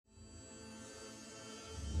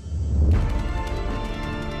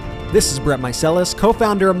This is Brett Meiselas,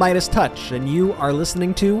 co-founder of Midas Touch, and you are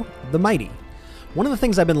listening to The Mighty. One of the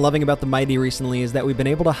things I've been loving about The Mighty recently is that we've been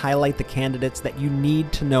able to highlight the candidates that you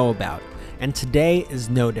need to know about, and today is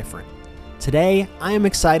no different. Today, I am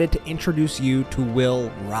excited to introduce you to Will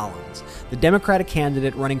Rollins, the Democratic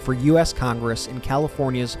candidate running for U.S. Congress in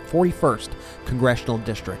California's 41st Congressional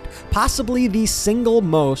District, possibly the single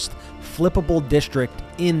most flippable district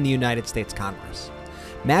in the United States Congress.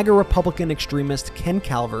 MAGA Republican extremist Ken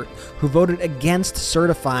Calvert, who voted against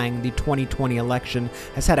certifying the 2020 election,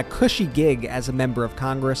 has had a cushy gig as a member of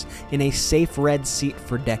Congress in a safe red seat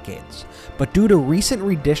for decades. But due to recent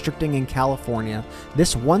redistricting in California,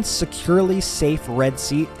 this once securely safe red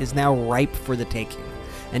seat is now ripe for the taking.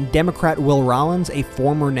 And Democrat Will Rollins, a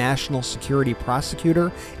former national security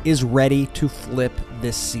prosecutor, is ready to flip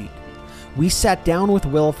this seat. We sat down with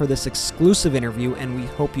Will for this exclusive interview, and we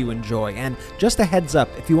hope you enjoy. And just a heads up,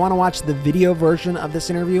 if you want to watch the video version of this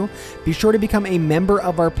interview, be sure to become a member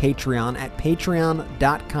of our Patreon at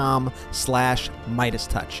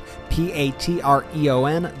patreon.com/MidasTouch.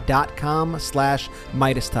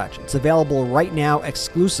 patreon.com/MidasTouch. It's available right now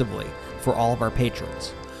exclusively for all of our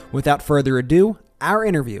patrons. Without further ado, our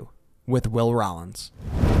interview with Will Rollins.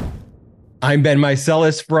 I'm Ben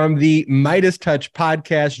Meiselas from the Midas Touch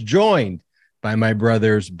podcast, joined by my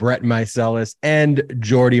brothers Brett Meiselas and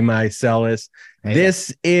Jordy Meiselas. Hey.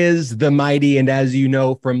 This is The Mighty, and as you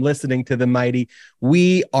know from listening to The Mighty,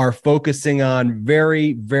 we are focusing on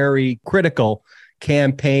very, very critical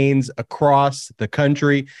campaigns across the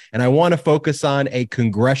country, and I want to focus on a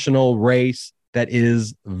congressional race that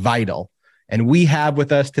is vital. And we have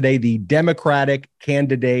with us today the Democratic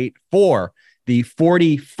candidate for the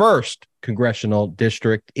 41st Congressional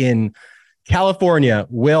District in California,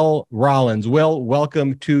 Will Rollins. Will,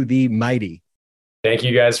 welcome to The Mighty. Thank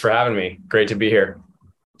you guys for having me. Great to be here.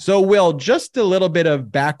 So, Will, just a little bit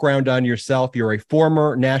of background on yourself. You're a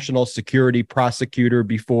former national security prosecutor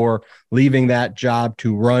before leaving that job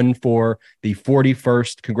to run for the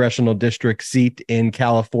 41st Congressional District seat in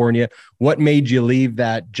California. What made you leave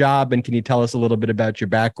that job? And can you tell us a little bit about your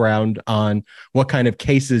background on what kind of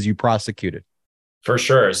cases you prosecuted? For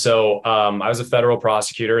sure. So I was a federal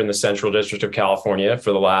prosecutor in the Central District of California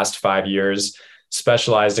for the last 5 years,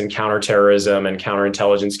 specialized in counterterrorism and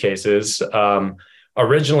counterintelligence cases.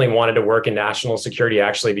 Originally wanted to work in national security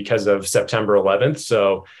actually because of September 11th.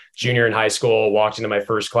 So junior in high school, walked into my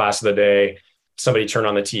first class of the day. Somebody turned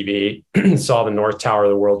on the TV, saw the North Tower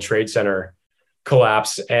of the World Trade Center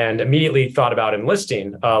collapse, and immediately thought about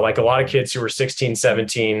enlisting, like a lot of kids who were 16,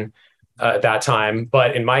 17 at that time.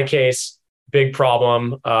 But in my case, big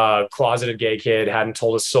problem, closeted gay kid, hadn't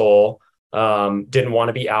told a soul, didn't want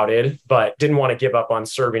to be outed, but didn't want to give up on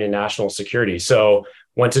serving in national security. So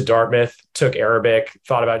went to Dartmouth, took Arabic,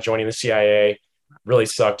 thought about joining the CIA, really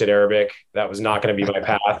sucked at Arabic. That was not going to be my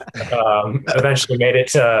path. Eventually made it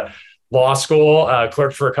to law school,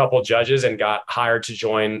 clerked for a couple of judges, and got hired to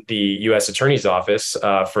join the U.S. Attorney's Office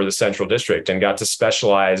for the Central District, and got to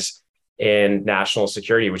specialize in national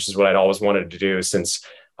security, which is what I'd always wanted to do since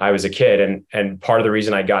I was a kid. And part of the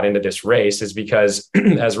reason I got into this race is because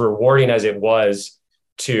as rewarding as it was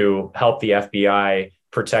to help the FBI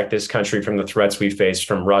protect this country from the threats we faced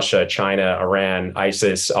from Russia, China, Iran,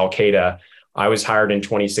 ISIS, Al-Qaeda, I was hired in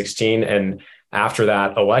 2016. And after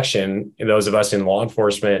that election, those of us in law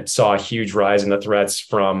enforcement saw a huge rise in the threats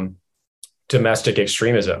from domestic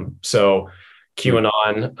extremism. So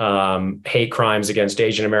QAnon, hate crimes against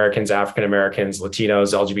Asian Americans, African Americans,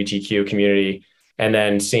 Latinos, LGBTQ community. And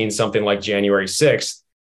then seeing something like January 6th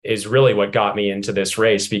is really what got me into this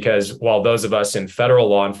race, because while those of us in federal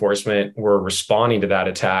law enforcement were responding to that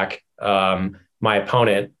attack, my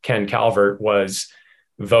opponent, Ken Calvert, was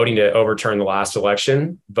voting to overturn the last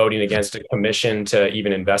election, voting against a commission to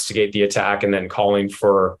even investigate the attack, and then calling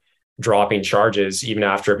for dropping charges even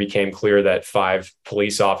after it became clear that 5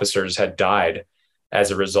 police officers had died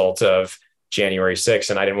as a result of January 6th.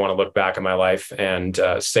 And I didn't want to look back at my life and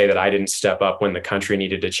say that I didn't step up when the country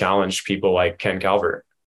needed to challenge people like Ken Calvert.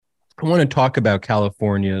 I want to talk about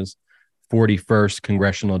California's 41st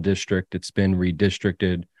Congressional District. It's been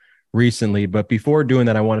redistricted recently. But before doing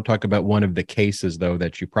that, I want to talk about one of the cases, though,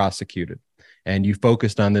 that you prosecuted. And you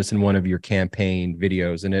focused on this in one of your campaign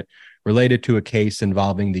videos, and it related to a case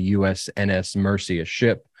involving the USNS Mercy, a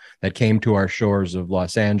ship that came to our shores of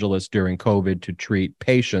Los Angeles during COVID to treat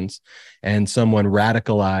patients, and someone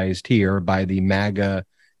radicalized here by the MAGA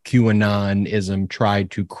QAnonism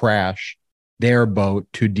tried to crash their boat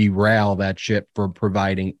to derail that ship for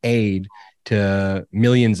providing aid to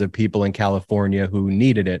millions of people in California who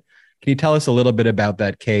needed it. Can you tell us a little bit about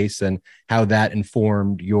that case and how that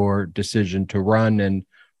informed your decision to run, and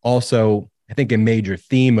also, I think a major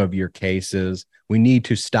theme of your case is we need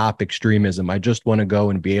to stop extremism. I just want to go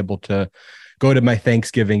and be able to go to my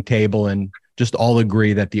Thanksgiving table and just all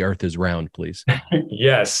agree that the earth is round, please.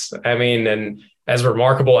 Yes. I mean, and as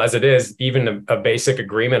remarkable as it is, even a basic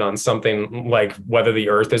agreement on something like whether the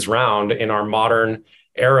earth is round in our modern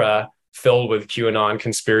era, filled with QAnon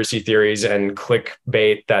conspiracy theories and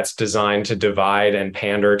clickbait that's designed to divide and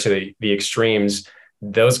pander to the extremes,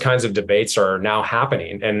 those kinds of debates are now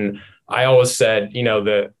happening. And I always said,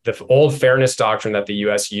 the old fairness doctrine that the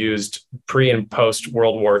US used pre and post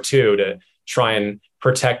World War II to try and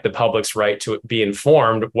protect the public's right to be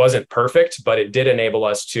informed wasn't perfect, but it did enable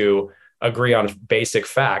us to agree on basic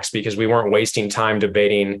facts because we weren't wasting time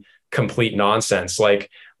debating complete nonsense like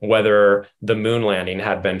whether the moon landing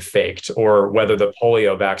had been faked or whether the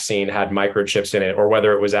polio vaccine had microchips in it or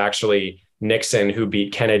whether it was actually Nixon who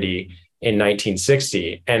beat Kennedy in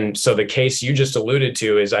 1960. And so the case you just alluded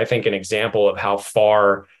to is, I think, an example of how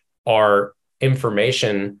far our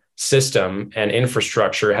information system and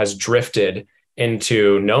infrastructure has drifted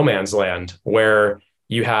into no man's land, where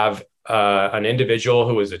you have an individual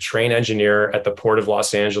who was a train engineer at the Port of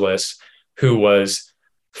Los Angeles who was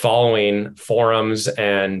following forums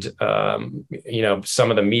and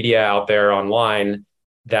some of the media out there online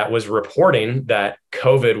that was reporting that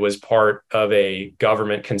COVID was part of a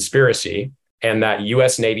government conspiracy and that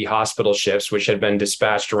US Navy hospital ships, which had been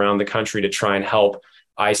dispatched around the country to try and help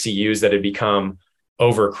ICUs that had become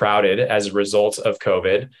overcrowded as a result of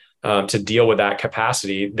COVID, to deal with that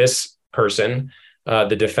capacity. This person,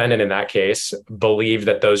 the defendant in that case, believed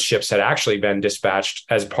that those ships had actually been dispatched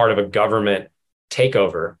as part of a government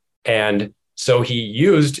takeover. And so he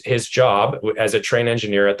used his job as a train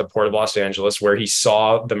engineer at the Port of Los Angeles, where he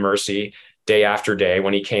saw the Mercy day after day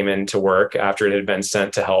when he came into work after it had been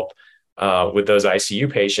sent to help with those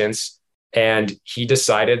ICU patients. And he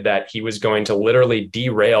decided that he was going to literally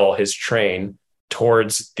derail his train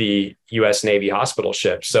towards the US Navy hospital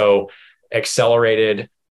ship. So accelerated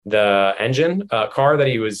the engine car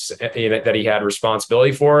that he had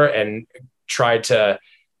responsibility for and tried to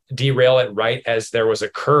derail it right as there was a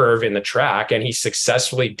curve in the track. And he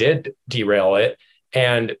successfully did derail it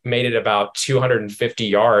and made it about 250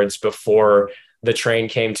 yards before the train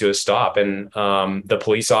came to a stop. And the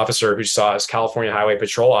police officer who saw us, California Highway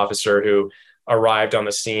Patrol officer who arrived on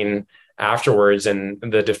the scene afterwards, and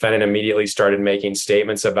the defendant immediately started making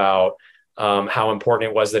statements about how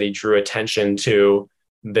important it was that he drew attention to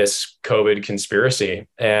this COVID conspiracy.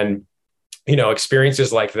 And,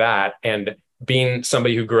 experiences like that, and being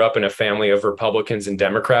somebody who grew up in a family of Republicans and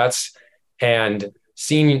Democrats, and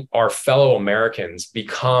seeing our fellow Americans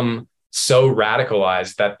become so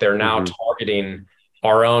radicalized that they're now targeting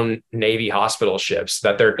our own Navy hospital ships,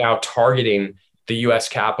 that they're now targeting the US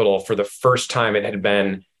Capitol for the first time it had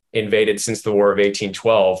been invaded since the War of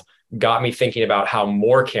 1812, got me thinking about how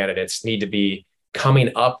more candidates need to be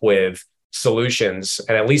coming up with solutions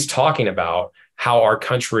and at least talking about how our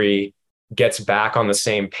country gets back on the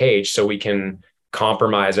same page so we can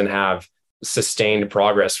compromise and have sustained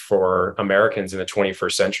progress for Americans in the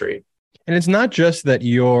 21st century. And it's not just that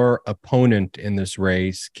your opponent in this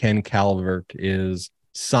race, Ken Calvert, is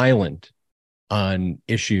silent on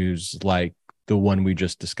issues like the one we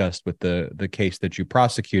just discussed with the case that you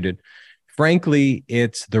prosecuted. Frankly,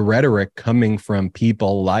 it's the rhetoric coming from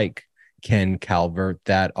people like Ken Calvert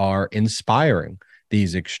that are inspiring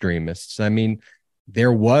these extremists. I mean,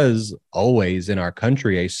 there was always in our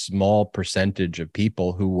country a small percentage of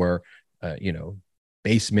people who were,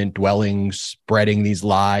 basement dwelling, spreading these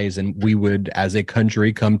lies. And we would, as a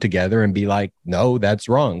country, come together and be like, no, that's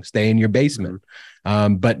wrong. Stay in your basement.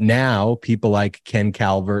 But now people like Ken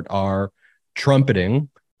Calvert are trumpeting,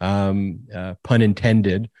 pun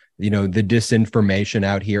intended, the disinformation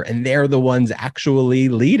out here. And they're the ones actually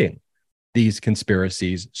leading these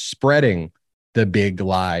conspiracies, spreading the big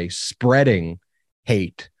lie, spreading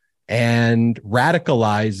hate, and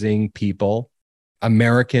radicalizing people,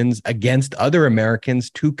 Americans, against other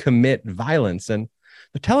Americans to commit violence. And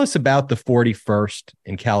tell us about the 41st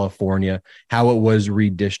in California, how it was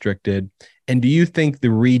redistricted. And do you think the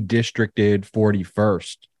redistricted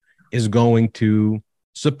 41st is going to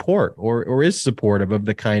support or is supportive of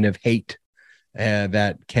the kind of hate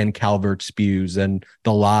that Ken Calvert spews and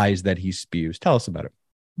the lies that he spews? Tell us about it.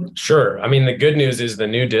 Sure. I mean, the good news is the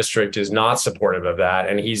new district is not supportive of that.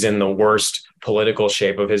 And he's in the worst political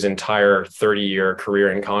shape of his entire 30-year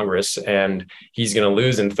career in Congress. And he's going to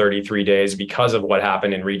lose in 33 days because of what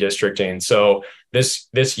happened in redistricting. So this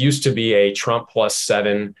used to be a Trump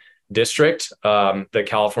 +7 district. The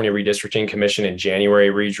California Redistricting Commission in January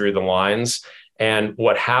redrew the lines. And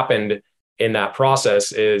what happened in that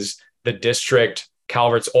process is the district,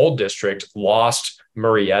 Calvert's old district, lost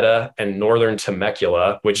Murrieta and northern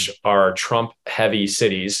Temecula, which are Trump heavy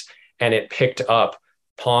cities, and it picked up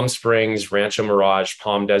Palm Springs, Rancho Mirage,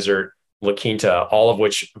 Palm Desert, La Quinta, all of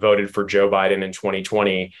which voted for Joe Biden in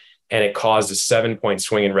 2020. And it caused a 7-point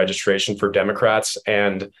swing in registration for Democrats.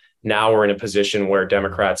 And now we're in a position where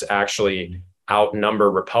Democrats actually outnumber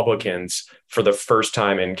Republicans for the first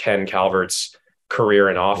time in Ken Calvert's career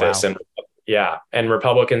in office. Wow. And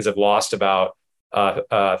Republicans have lost about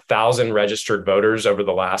 1,000 registered voters over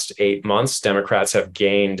the last 8 months. Democrats have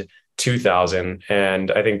gained 2,000.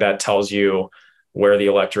 And I think that tells you where the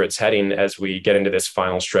electorate's heading as we get into this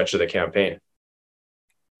final stretch of the campaign.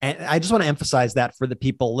 And I just want to emphasize that for the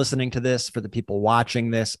people listening to this, for the people watching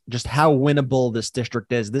this, just how winnable this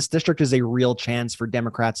district is. This district is a real chance for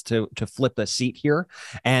Democrats to flip a seat here.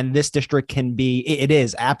 And this district can be, it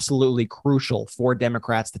is absolutely crucial for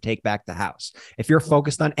Democrats to take back the House. If you're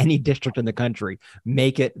focused on any district in the country,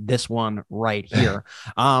 make it this one right here.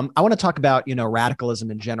 I want to talk about, radicalism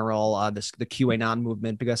in general, the QAnon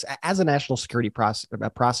movement, because as a national security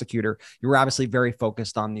prosecutor, you were obviously very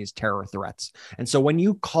focused on these terror threats. And so when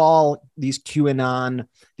you call these QAnon,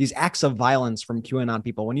 these acts of violence from QAnon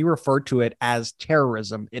people, when you refer to it as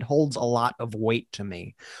terrorism, it holds a lot of weight to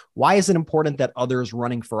me. Why is it important that others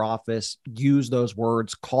running for office use those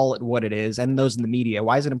words, call it what it is, and those in the media?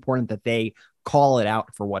 Why is it important that they call it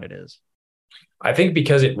out for what it is? I think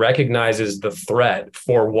because it recognizes the threat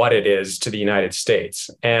for what it is to the United States.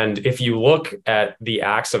 And if you look at the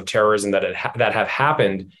acts of terrorism that have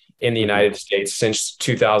happened in the United States since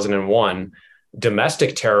 2001,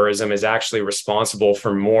 domestic terrorism is actually responsible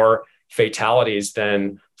for more fatalities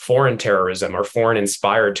than foreign terrorism or foreign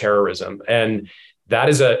inspired terrorism. And that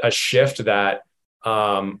is a shift that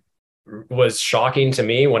was shocking to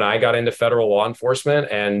me when I got into federal law enforcement,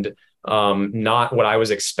 and not what I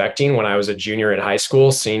was expecting when I was a junior in high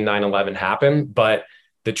school, seeing 9/11 happen. But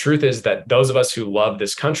the truth is that those of us who love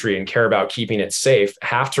this country and care about keeping it safe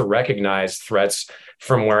have to recognize threats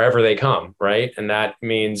from wherever they come, right? And that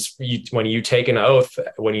means when you take an oath,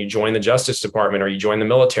 when you join the Justice Department or you join the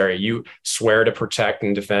military, you swear to protect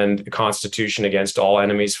and defend the Constitution against all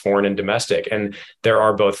enemies, foreign and domestic. And there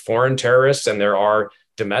are both foreign terrorists and there are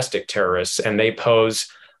domestic terrorists, and they pose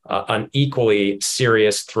an equally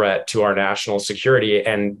serious threat to our national security.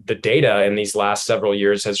 And the data in these last several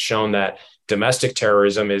years has shown that domestic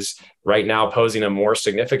terrorism is right now posing a more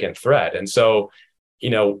significant threat. And so,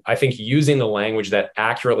 I think using the language that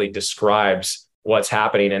accurately describes what's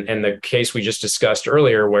happening, and the case we just discussed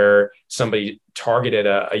earlier where somebody targeted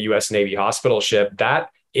a U.S. Navy hospital ship, that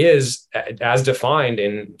is, as defined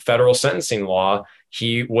in federal sentencing law,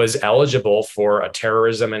 he was eligible for a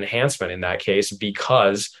terrorism enhancement in that case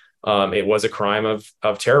because it was a crime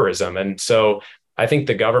of terrorism. And so I think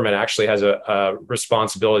the government actually has a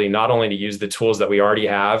responsibility not only to use the tools that we already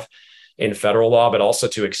have in federal law, but also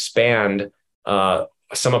to expand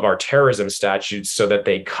some of our terrorism statutes so that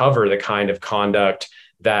they cover the kind of conduct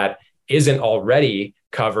that isn't already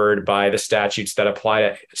covered by the statutes that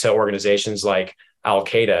apply to organizations like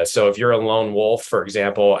Al-Qaeda. So if you're a lone wolf, for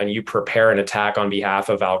example, and you prepare an attack on behalf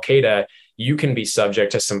of Al-Qaeda, you can be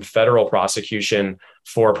subject to some federal prosecution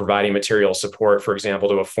for providing material support, for example,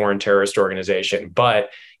 to a foreign terrorist organization. But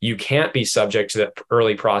you can't be subject to that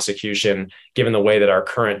early prosecution given the way that our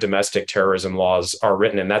current domestic terrorism laws are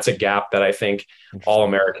written. And that's a gap that I think all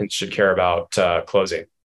Americans should care about closing.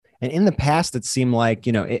 And in the past, it seemed like,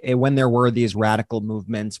 when there were these radical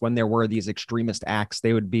movements, when there were these extremist acts,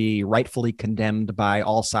 they would be rightfully condemned by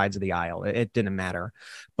all sides of the aisle. It didn't matter.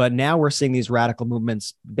 But now we're seeing these radical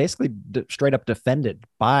movements basically straight up defended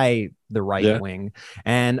by the right wing.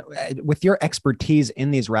 And with your expertise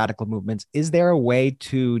in these radical movements, is there a way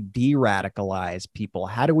to de-radicalize people?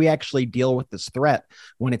 How do we actually deal with this threat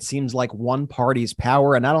when it seems like one party's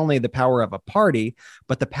power, and not only the power of a party,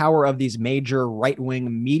 but the power of these major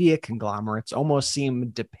right-wing media conglomerates almost seem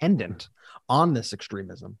dependent on this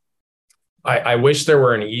extremism? I wish there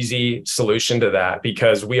were an easy solution to that,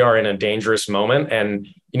 because we are in a dangerous moment. And,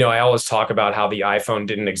 I always talk about how the iPhone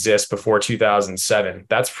didn't exist before 2007.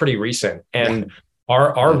 That's pretty recent. And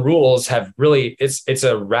our rules have really, it's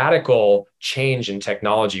a radical change in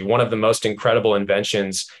technology. One of the most incredible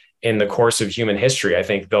inventions in the course of human history. I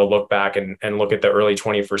think they'll look back and look at the early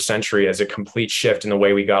 21st century as a complete shift in the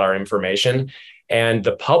way we got our information. And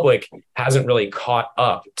the public hasn't really caught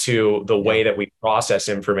up to the way that we process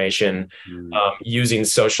information using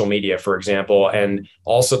social media, for example, and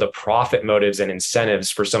also the profit motives and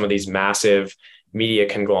incentives for some of these massive media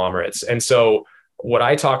conglomerates. And so what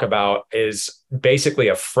I talk about is basically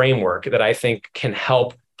a framework that I think can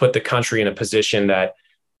help put the country in a position that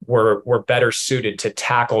we're better suited to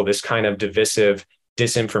tackle this kind of divisive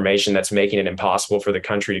disinformation that's making it impossible for the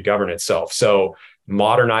country to govern itself. So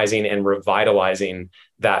modernizing and revitalizing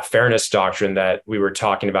that fairness doctrine that we were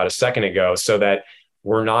talking about a second ago, so that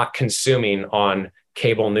we're not consuming on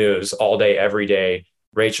cable news all day, every day,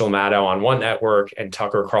 Rachel Maddow on one network and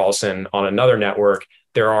Tucker Carlson on another network.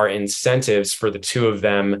 There are incentives for the two of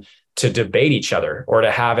them to debate each other, or to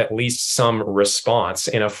have at least some response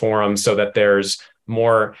in a forum, so that there's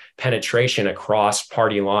more penetration across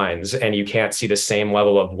party lines, and you can't see the same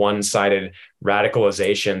level of one-sided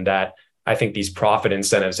radicalization that I think these profit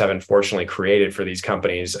incentives have unfortunately created for these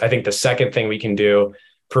companies. I think the second thing we can do,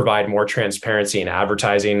 provide more transparency in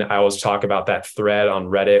advertising. I always talk about that thread on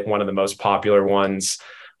Reddit, one of the most popular ones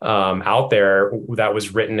out there, that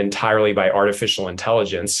was written entirely by artificial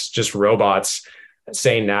intelligence, just robots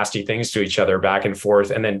saying nasty things to each other back and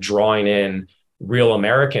forth, and then drawing in real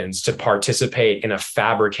Americans to participate in a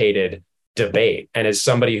fabricated debate. And as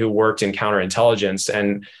somebody who worked in counterintelligence,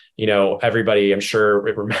 and everybody, I'm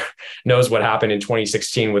sure, knows what happened in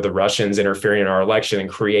 2016 with the Russians interfering in our election and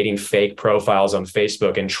creating fake profiles on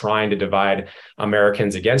Facebook and trying to divide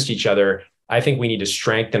Americans against each other. I think we need to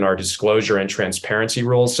strengthen our disclosure and transparency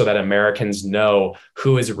rules so that Americans know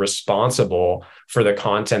who is responsible for the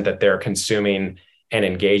content that they're consuming and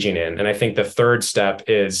engaging in. And I think the third step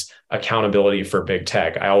is accountability for big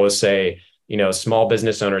tech. I always say, small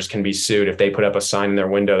business owners can be sued if they put up a sign in their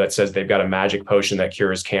window that says they've got a magic potion that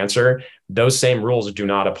cures cancer. Those same rules do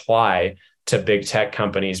not apply to big tech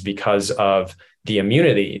companies because of the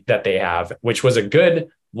immunity that they have, which was a good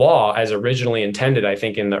law as originally intended, I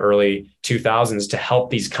think, in the early 2000s to help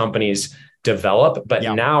these companies develop. But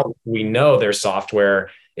now we know their software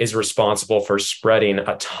is responsible for spreading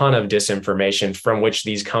a ton of disinformation from which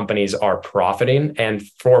these companies are profiting and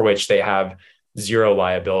for which they have zero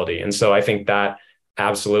liability. And so I think that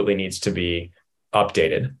absolutely needs to be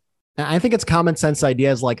updated. I think it's common sense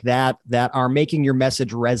ideas like that are making your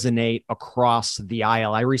message resonate across the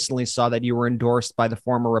aisle. I recently saw that you were endorsed by the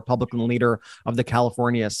former Republican leader of the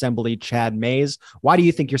California Assembly, Chad Mays. Why do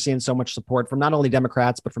you think you're seeing so much support from not only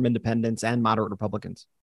Democrats, but from independents and moderate Republicans?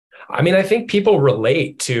 I mean, I think people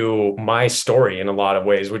relate to my story in a lot of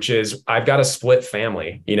ways, which is I've got a split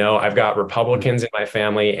family. I've got Republicans in my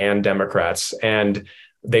family and Democrats, and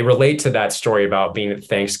they relate to that story about being at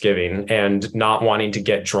Thanksgiving and not wanting to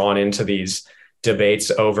get drawn into these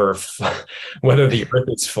debates over whether the earth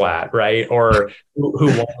is flat, right? Or who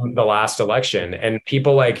won the last election. And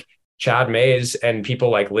people like Chad Mays and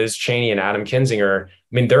people like Liz Cheney and Adam Kinzinger, I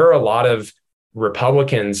mean, there are a lot of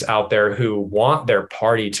Republicans out there who want their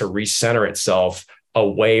party to recenter itself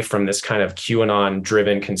away from this kind of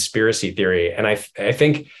QAnon-driven conspiracy theory. And I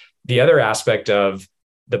think the other aspect of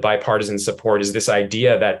the bipartisan support is this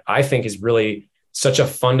idea that I think is really such a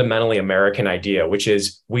fundamentally American idea, which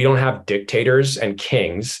is we don't have dictators and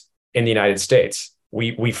kings in the United States.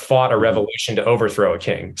 We fought a revolution to overthrow a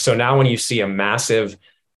king. So now when you see a massive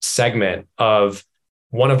segment of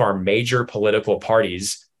one of our major political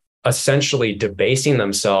parties essentially debasing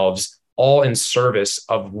themselves all in service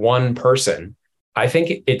of one person, I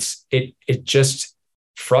think it just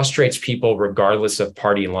frustrates people regardless of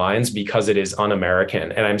party lines because it is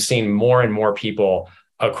un-American. And I'm seeing more and more people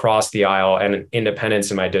across the aisle and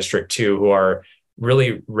independents in my district too, who are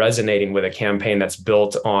really resonating with a campaign that's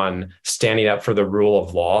built on standing up for the rule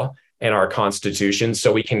of law and our Constitution,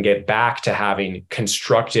 so we can get back to having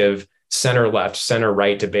constructive center-left,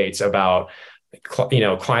 center-right debates about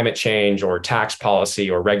climate change or tax policy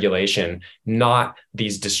or regulation, not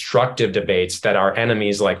these destructive debates that our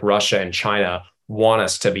enemies like Russia and China want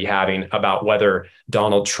us to be having about whether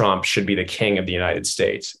Donald Trump should be the king of the United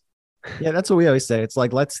States. Yeah, that's what we always say. It's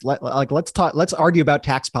like let's argue about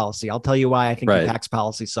tax policy. I'll tell you why I think the tax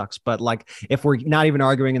policy sucks. But if we're not even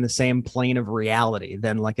arguing in the same plane of reality,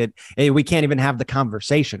 then we can't even have the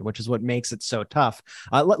conversation, which is what makes it so tough.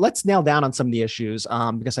 Let's nail down on some of the issues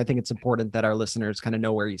because I think it's important that our listeners kind of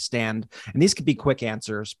know where you stand. And these could be quick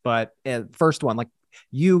answers. But first one,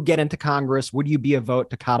 you get into Congress, would you be a vote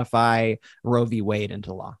to codify Roe v. Wade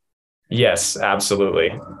into law? Yes,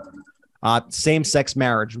 absolutely. Same-sex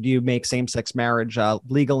marriage. Would you make same-sex marriage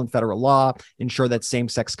legal in federal law, ensure that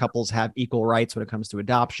same-sex couples have equal rights when it comes to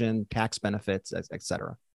adoption, tax benefits, et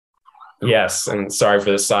cetera? Yes. And sorry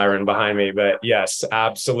for the siren behind me, but yes,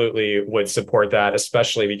 absolutely would support that,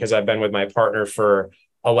 especially because I've been with my partner for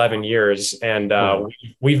 11 years and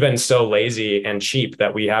we've been so lazy and cheap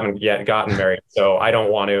that we haven't yet gotten married. So I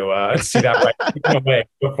don't want to see that right away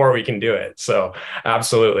before we can do it. So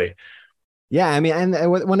absolutely. Yeah, I mean,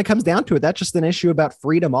 and when it comes down to it, that's just an issue about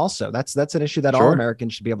freedom. Also, that's an issue that all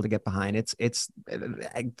Americans should be able to get behind. It's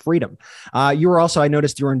freedom. You were also, I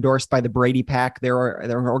noticed, you were endorsed by the Brady PAC. They're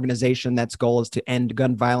an organization that's goal is to end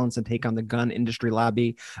gun violence and take on the gun industry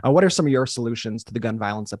lobby. What are some of your solutions to the gun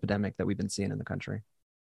violence epidemic that we've been seeing in the country?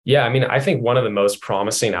 Yeah, I mean, I think one of the most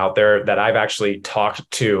promising out there that I've actually talked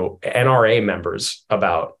to NRA members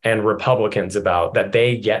about and Republicans about that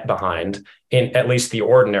they get behind, in at least the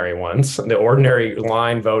ordinary ones, the ordinary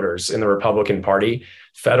line voters in the Republican Party,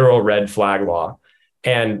 federal red flag law.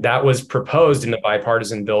 And that was proposed in the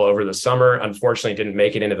bipartisan bill over the summer. Unfortunately, didn't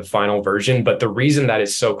make it into the final version. But the reason that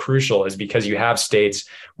is so crucial is because you have states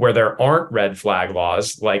where there aren't red flag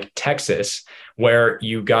laws, like Texas, where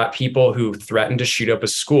you got people who threaten to shoot up a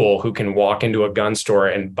school who can walk into a gun store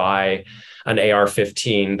and buy an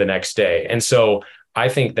AR-15 the next day. And so I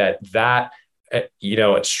think that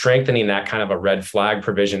strengthening that kind of a red flag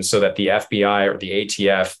provision so that the FBI or the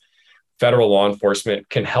ATF, federal law enforcement,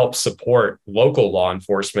 can help support local law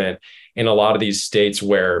enforcement in a lot of these states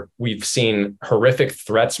where we've seen horrific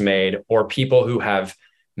threats made, or people who have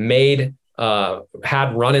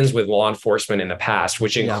had run-ins with law enforcement in the past,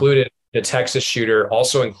 which included the Texas shooter,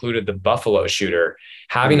 also included the Buffalo shooter.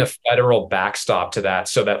 Having a federal backstop to that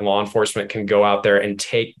so that law enforcement can go out there and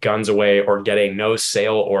take guns away or get a no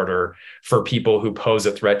sale order for people who pose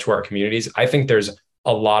a threat to our communities. I think there's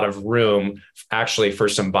a lot of room actually for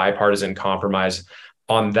some bipartisan compromise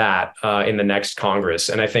on that in the next Congress.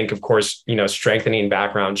 And I think, of course, strengthening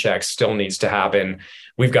background checks still needs to happen.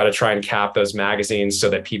 We've got to try and cap those magazines so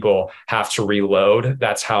that people have to reload.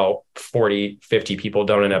 That's how 40, 50 people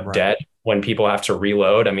don't end up dead when people have to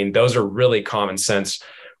reload. I mean, those are really common sense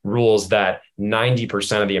rules that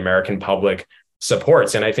 90% of the American public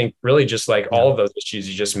supports. And I think really just like all of those issues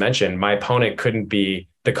you just mentioned, my opponent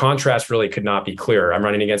the contrast really could not be clearer. I'm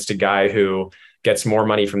running against a guy who gets more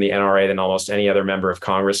money from the NRA than almost any other member of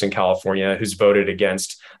Congress in California, who's voted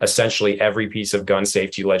against essentially every piece of gun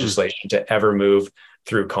safety legislation to ever move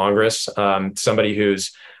through Congress. Somebody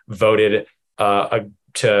who's voted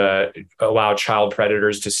to allow child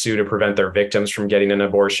predators to sue to prevent their victims from getting an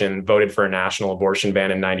abortion, voted for a national abortion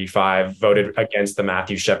ban in 95, voted against the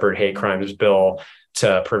Matthew Shepard hate crimes bill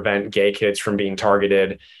to prevent gay kids from being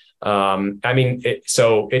targeted. It's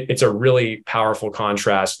a really powerful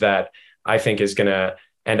contrast that I think is going to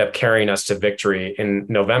end up carrying us to victory in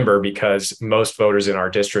November, because most voters in our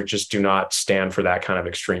district just do not stand for that kind of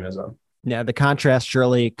extremism. Yeah, the contrast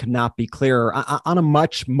surely could not be clearer. On a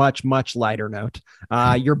much, much, much lighter note,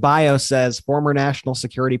 your bio says former national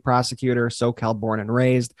security prosecutor, SoCal born and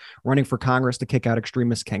raised, running for Congress to kick out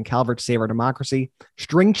extremist Ken Calvert, save our democracy,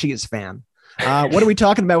 string cheese fan. What are we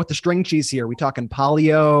talking about with the string cheese here? Are we talking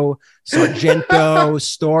Polio, Sargento,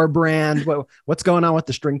 store brand? What's going on with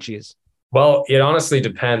the string cheese? Well, it honestly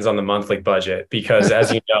depends on the monthly budget, because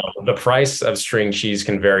as you know, the price of string cheese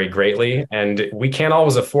can vary greatly, and we can't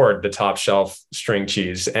always afford the top shelf string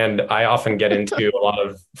cheese. And I often get into a lot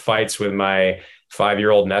of fights with my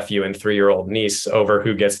 5-year-old nephew and 3-year-old niece over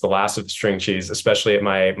who gets the last of the string cheese, especially at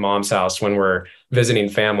my mom's house when we're visiting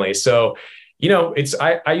family. So,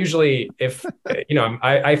 I usually,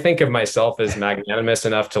 I think of myself as magnanimous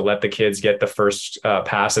enough to let the kids get the first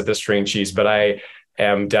pass at the string cheese, but I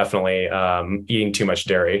am definitely eating too much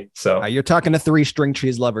dairy. So you're talking to 3 string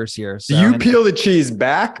cheese lovers here. So. Do you peel the cheese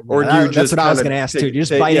back, or do you just? That's what I was going to ask too. Do you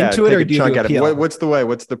just bite into it, or do you do a peel? What's the way?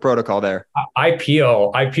 What's the protocol there? I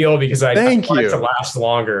peel because I want it to last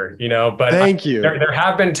longer. But there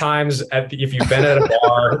have been times if you've been at a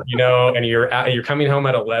bar, and you're coming home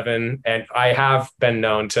at 11, and I have been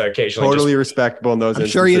known to occasionally totally respectable in those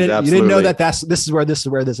instances. I'm sure you didn't know that this is where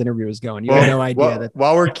this interview is going. You had no idea that.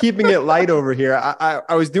 While we're keeping it light over here,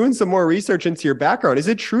 I was doing some more research into your background. Is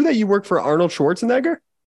it true that you worked for Arnold Schwarzenegger?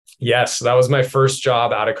 Yes, that was my first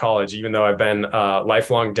job out of college. Even though I've been a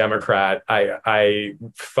lifelong Democrat, I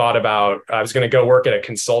thought about I was going to go work at a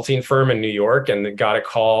consulting firm in New York, and got a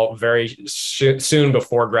call very soon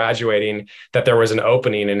before graduating that there was an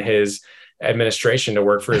opening in his administration to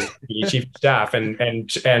work for his chief of staff,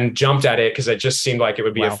 and jumped at it because it just seemed like it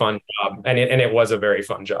would be a fun job, and it was a very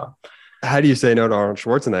fun job. How do you say no to Arnold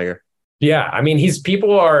Schwarzenegger? Yeah, I mean,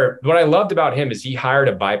 what I loved about him is he hired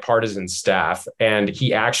a bipartisan staff, and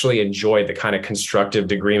he actually enjoyed the kind of constructive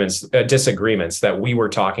disagreements that we were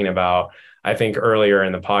talking about, I think, earlier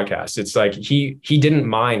in the podcast. It's like he didn't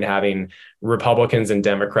mind having Republicans and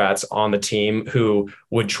Democrats on the team who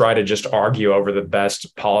would try to just argue over the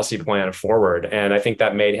best policy plan forward. And I think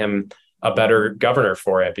that made him a better governor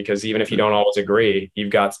for it, because even if you don't always agree,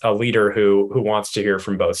 you've got a leader who wants to hear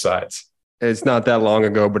from both sides. It's not that long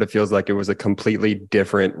ago, but it feels like it was a completely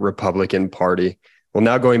different Republican Party. Well,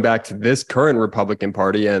 now going back to this current Republican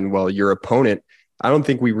Party and, well, your opponent, I don't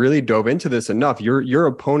think we really dove into this enough. Your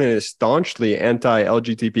opponent is staunchly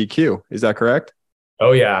anti-LGBTQ. Is that correct?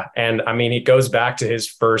 Oh, yeah. And I mean, it goes back to his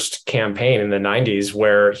first campaign in the 90s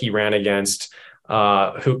where he ran against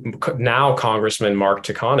who now Congressman Mark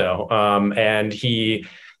Takano. And he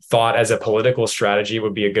thought as a political strategy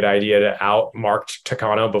would be a good idea to out Mark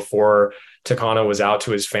Takano before Takano was out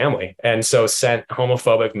to his family. And so sent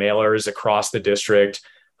homophobic mailers across the district,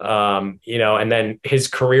 and then his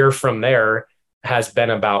career from there has been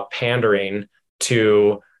about pandering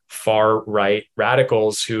to far right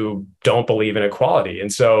radicals who don't believe in equality.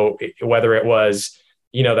 And so whether it was,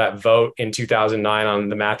 that vote in 2009 on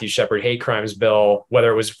the Matthew Shepard hate crimes bill,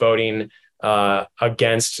 whether it was voting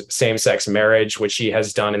against same-sex marriage, which he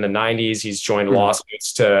has done in the 90s, he's joined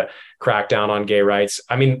lawsuits to crack down on gay rights.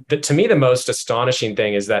 I mean, to me, the most astonishing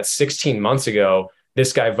thing is that 16 months ago,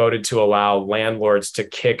 this guy voted to allow landlords to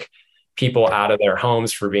kick people out of their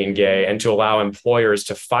homes for being gay and to allow employers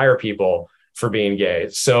to fire people for being gay.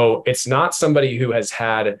 So it's not somebody who has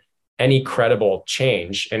had any credible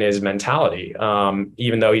change in his mentality,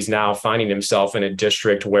 even though he's now finding himself in a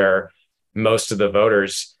district where most of the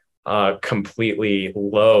voters completely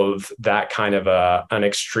loathe that kind of an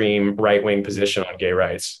extreme right-wing position on gay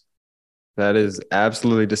rights. That is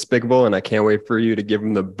absolutely despicable, and I can't wait for you to give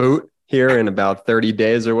him the boot here in about 30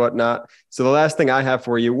 days or whatnot. So the last thing I have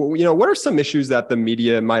for you, what are some issues that the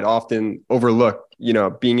media might often overlook,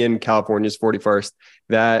 being in California's 41st,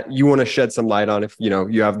 that you want to shed some light on if,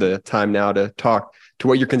 you have the time now to talk to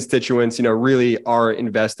what your constituents, really are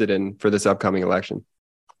invested in for this upcoming election?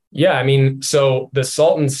 Yeah, I mean, so the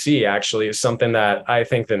Salton Sea actually is something that I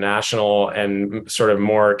think the national and sort of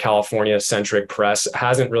more California-centric press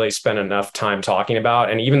hasn't really spent enough time talking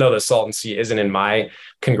about. And even though the Salton Sea isn't in my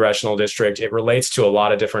congressional district, it relates to a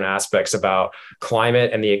lot of different aspects about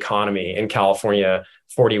climate and the economy in California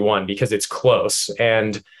 41 because it's close.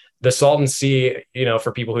 And the Salton Sea,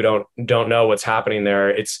 for people who don't know what's happening there,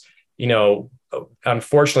 it's,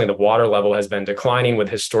 unfortunately, the water level has been declining with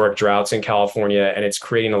historic droughts in California, and it's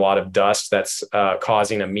creating a lot of dust that's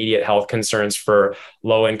causing immediate health concerns for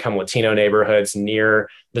low-income Latino neighborhoods near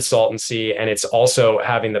the Salton Sea. And it's also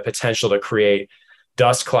having the potential to create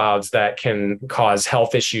dust clouds that can cause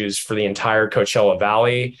health issues for the entire Coachella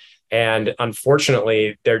Valley. And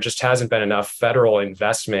unfortunately, there just hasn't been enough federal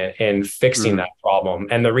investment in fixing that problem.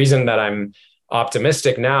 And the reason that I'm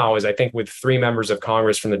optimistic now is I think with 3 members of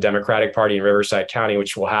Congress from the Democratic Party in Riverside County,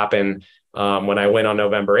 which will happen when I win on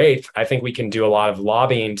November 8th, I think we can do a lot of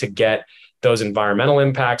lobbying to get those environmental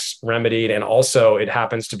impacts remedied. And also it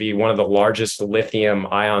happens to be one of the largest lithium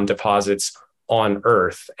ion deposits on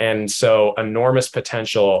Earth. And so enormous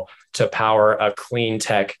potential to power a clean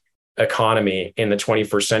tech economy in the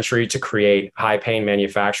 21st century to create high-paying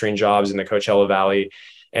manufacturing jobs in the Coachella Valley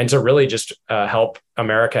and to really just help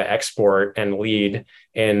America export and lead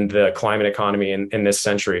in the climate economy in this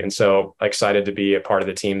century. And so excited to be a part of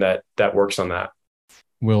the team that works on that.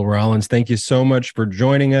 Will Rollins, thank you so much for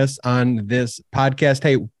joining us on this podcast.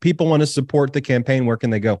 Hey, people want to support the campaign. Where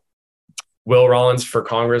can they go?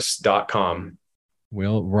 WillRollinsForCongress.com.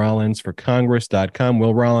 WillRollinsForCongress.com.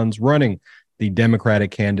 Will Rollins running the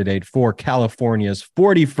Democratic candidate for California's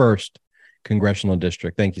 41st congressional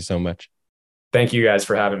district. Thank you so much. Thank you guys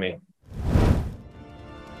for having me.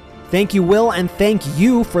 Thank you, Will, and thank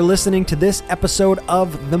you for listening to this episode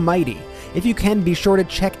of The Mighty. If you can, be sure to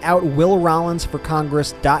check out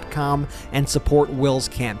WillRollinsForCongress.com and support Will's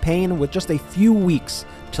campaign. With just a few weeks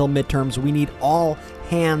till midterms, we need all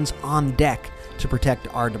hands on deck to protect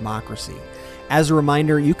our democracy. As a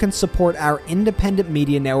reminder, you can support our independent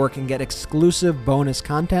media network and get exclusive bonus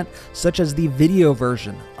content, such as the video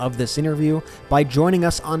version of this interview, by joining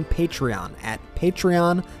us on Patreon at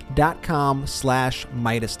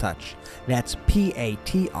patreon.com/MidasTouch. That's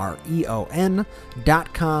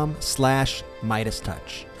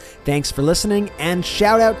patreon.com/MidasTouch. Thanks for listening, and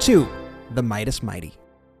shout out to the Midas Mighty.